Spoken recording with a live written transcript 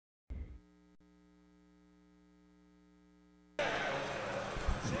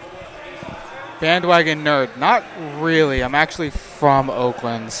bandwagon nerd. Not really. I'm actually from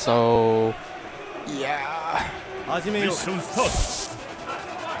Oakland, so yeah. Mission start.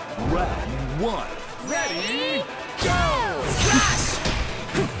 Round 1. Ready, go!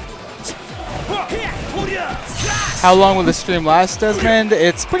 How long will the stream last, Desmond?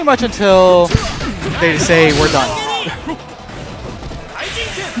 It's pretty much until they say we're done.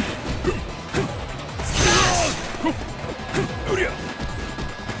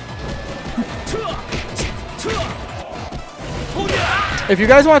 If you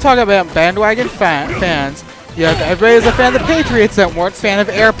guys want to talk about bandwagon fans, you have everybody is a fan of the Patriots that weren't a fan of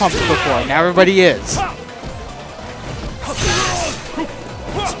air pumps before. Now everybody is.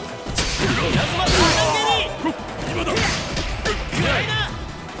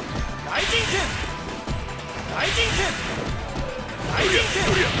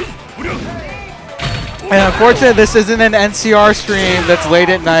 And unfortunately, this isn't an NCR stream that's late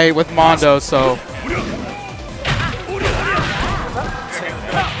at night with Mondo, so.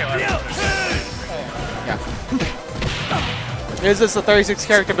 Yeah. Is this a 36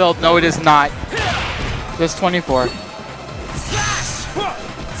 character build? No, it is not. Just 24.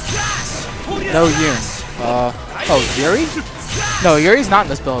 No Yun. Oh, Yuri? No, Yuri's not in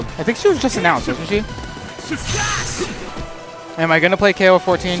this build. I think she was just announced, wasn't she? Am I going to play KO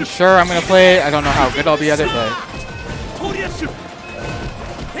 14? Sure, I'm going to play it. I don't know how good I'll be at it, but... Good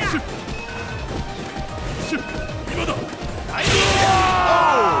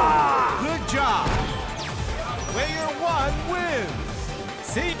job. Player 1 wins.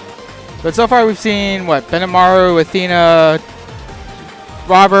 See? But so far we've seen, what, Benamaru, Athena,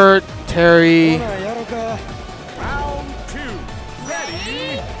 Robert, Terry...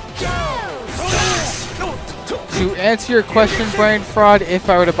 To answer your question, Brain Fraud, if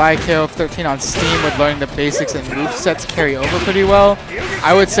I were to buy KOF 13 on Steam with learning the basics and movesets carry over pretty well,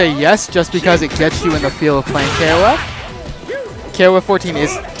 I would say yes, just because it gets you in the feel of playing KOF. KOF 14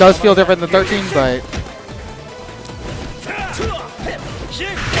 does feel different than 13, but...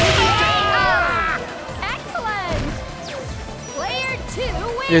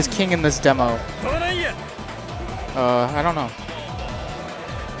 He is king in this demo. I don't know.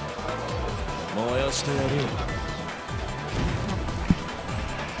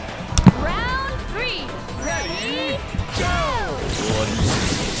 Round 3. Ready, go!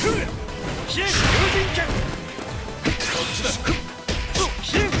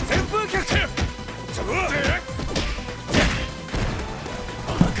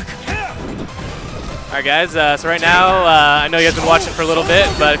 Alright guys, so right now, I know you guys have been watching for a little bit,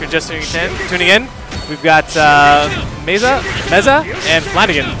 but if you're just tuning in, we've got Mezza and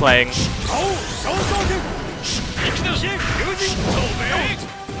Flanagan playing.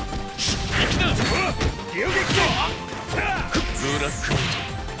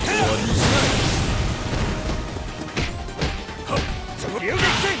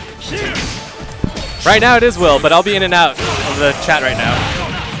 Right now it is Will, but I'll be in and out of the chat right now.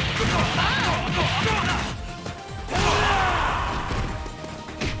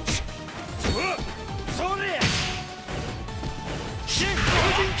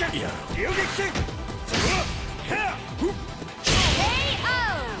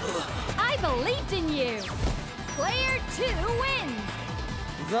 I believed in you. Player 2 wins.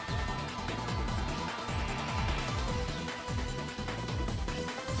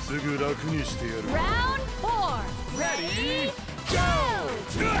 Round 4. Ready, go!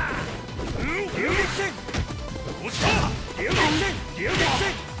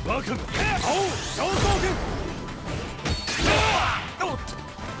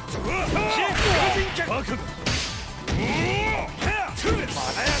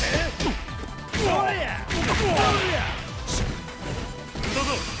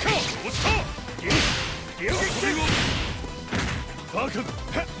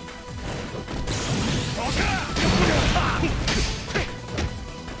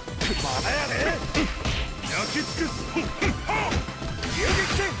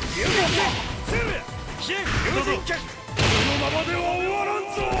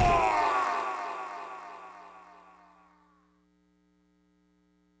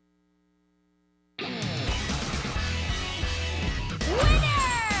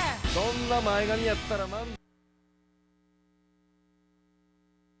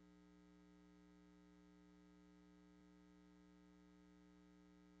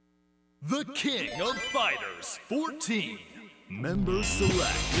 The King of Fighters 14. Member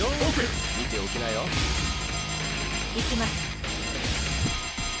select. Okay. 見ておきなよ。行きます。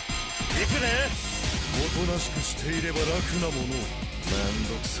行くね。おとなしくしていれば楽なもの。めん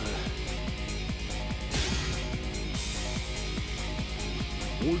どくさい。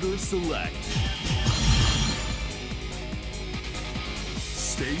Order select.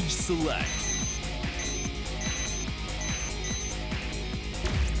 Stage select.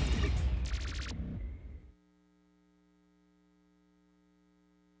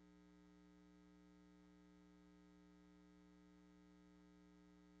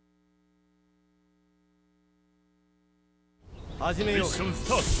 Mission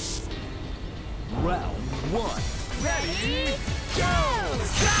start. Round 1. Ready, go!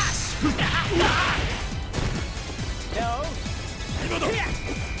 Slash! No.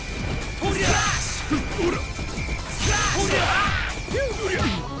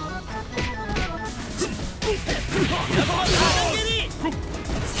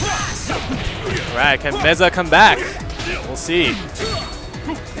 Alright, can Mezza come back? We'll see.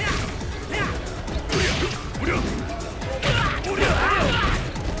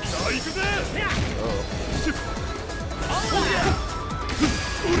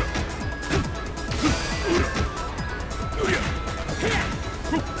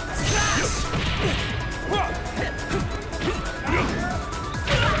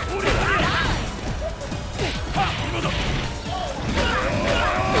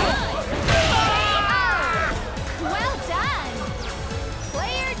 Well done!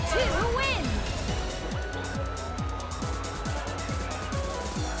 Player 2 wins!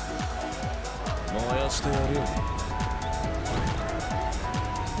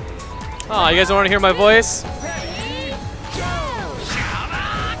 Oh, you guys don't want to hear my voice? Ready, go!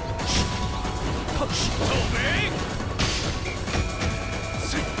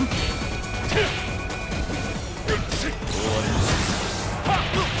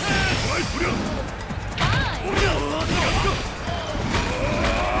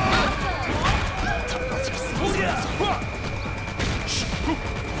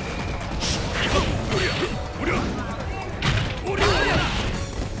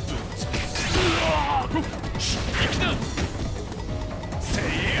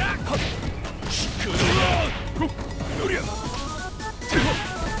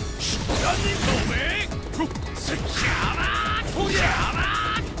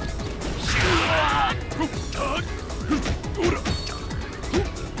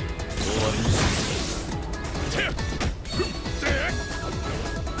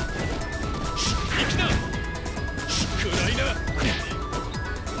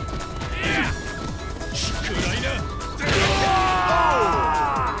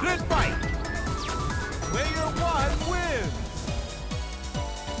 Good fight. Player 1 wins.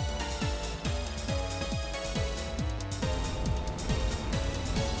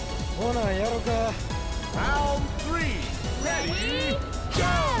 Round 3. Ready,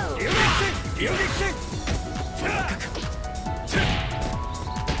 go!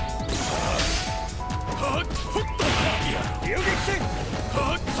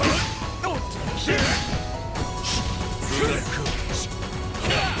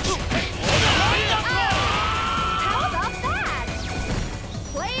 How about that?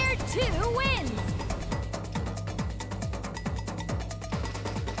 Player 2 wins!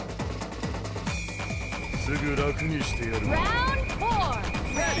 Round 4.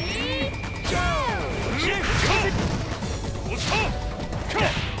 Ready, go!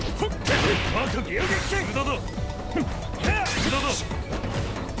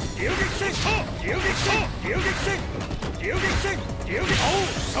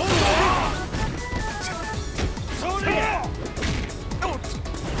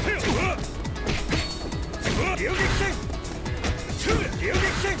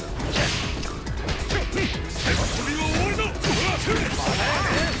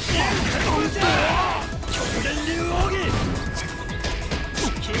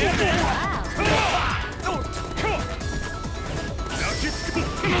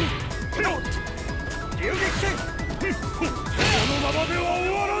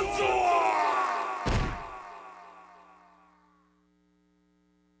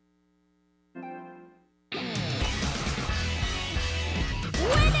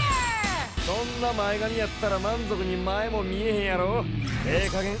 Winner! そんな前髪やったら満足に前も見えへんやろ。ええ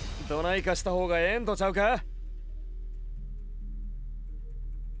加減どないかした方がええんとちゃうか。